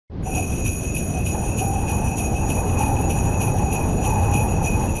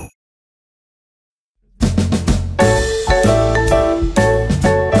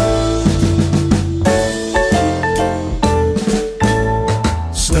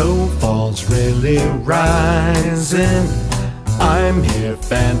Snowfall's really rising. I'm here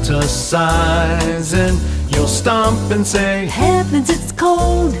fantasizing. You'll stomp and say, heavens, it's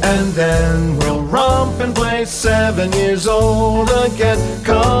cold. and then we'll romp and play 7 years old again.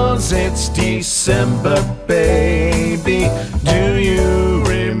 'Cause it's December, baby. Do you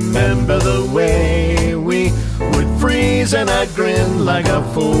remember the way we would freeze and I'd grin like a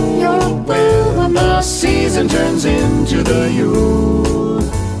fool when the season turns into the Yule?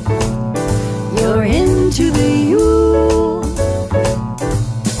 You're into the Yule.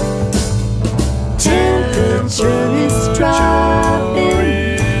 Temperature is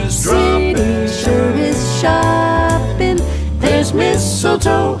dropping, city sure is shopping. There's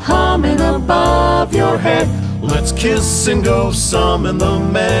mistletoe humming above your head. Let's kiss and go summon the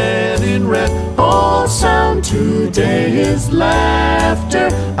man in red. All sound today is laughter.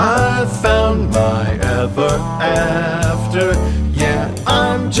 I found my ever after. Yeah,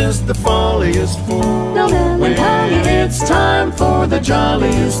 I'm just the folliest fool. No melancholy, it's time for the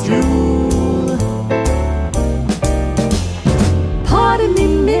jolliest Yule. Pardon me,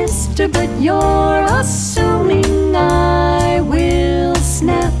 mister, but you're assuming I will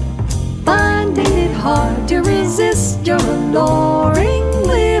snap. Finding it hard to resist your alluring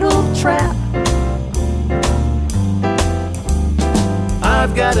little trap.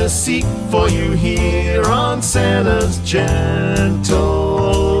 I've got a seat for you here on Santa's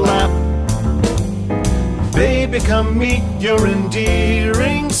gentle lap. Baby, come meet your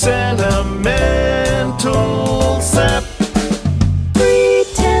endearing sentimental sap.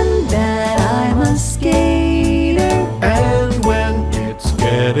 Pretend that I'm a skater, And when it's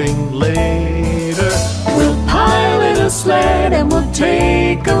getting later, we'll pile in a sled and we'll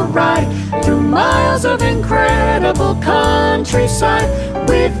take a ride through miles of incredible countryside.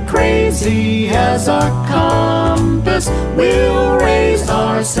 With crazy as our compass, we'll raise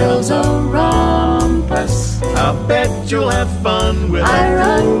ourselves a rumpus. I'll bet you'll have fun with I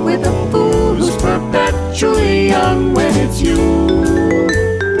run with a fool who's perpetually young when it's you.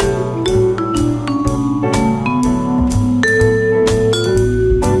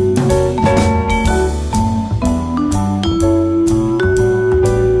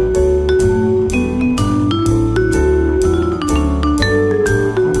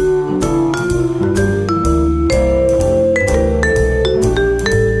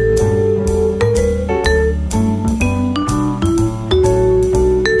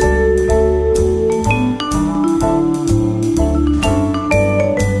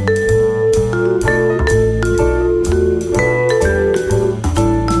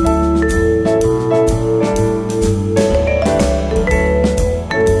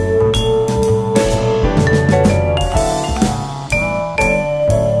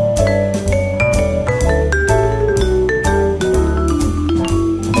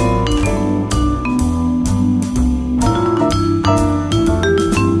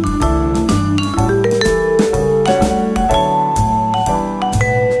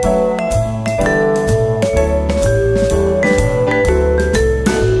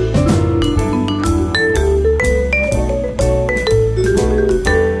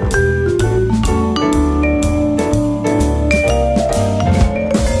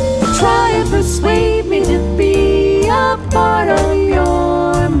 Persuade me to be a part of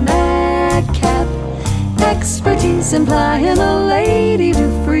your madcap expertise, implying a lady to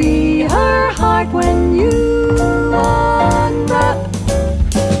free her heart when you unwrap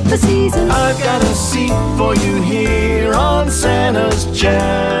the season. I've got a seat for you here on Santa's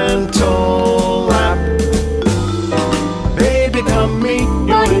gentle lap. Baby, come meet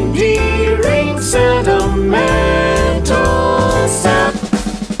your endearing sentimental sap.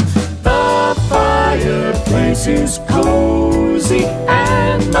 The fireplace is cozy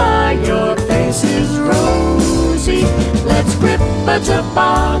and your face is rosy. Let's grip a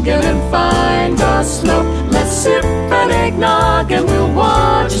toboggan and find a slope. Let's sip an eggnog and we'll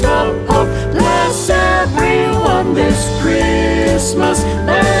watch the Pope. Bless everyone this Christmas.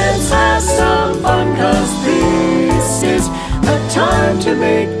 Let's have some fun, 'cause this is a time to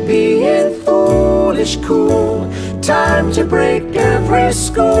make being foolish cool. Time to break every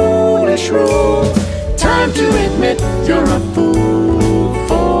schoolish rule. Time to admit you're a fool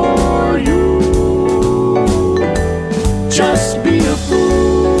for you. Just be a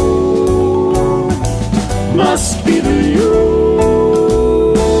fool. Must be the you.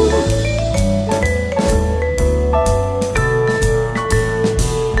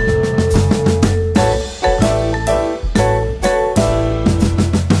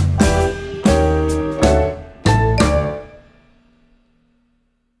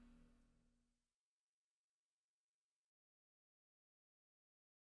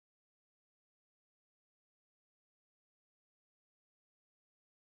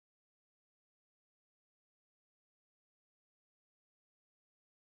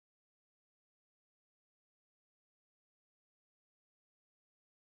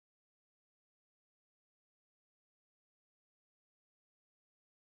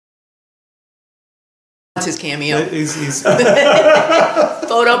 His cameo. He's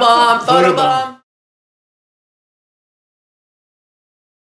Photobomb.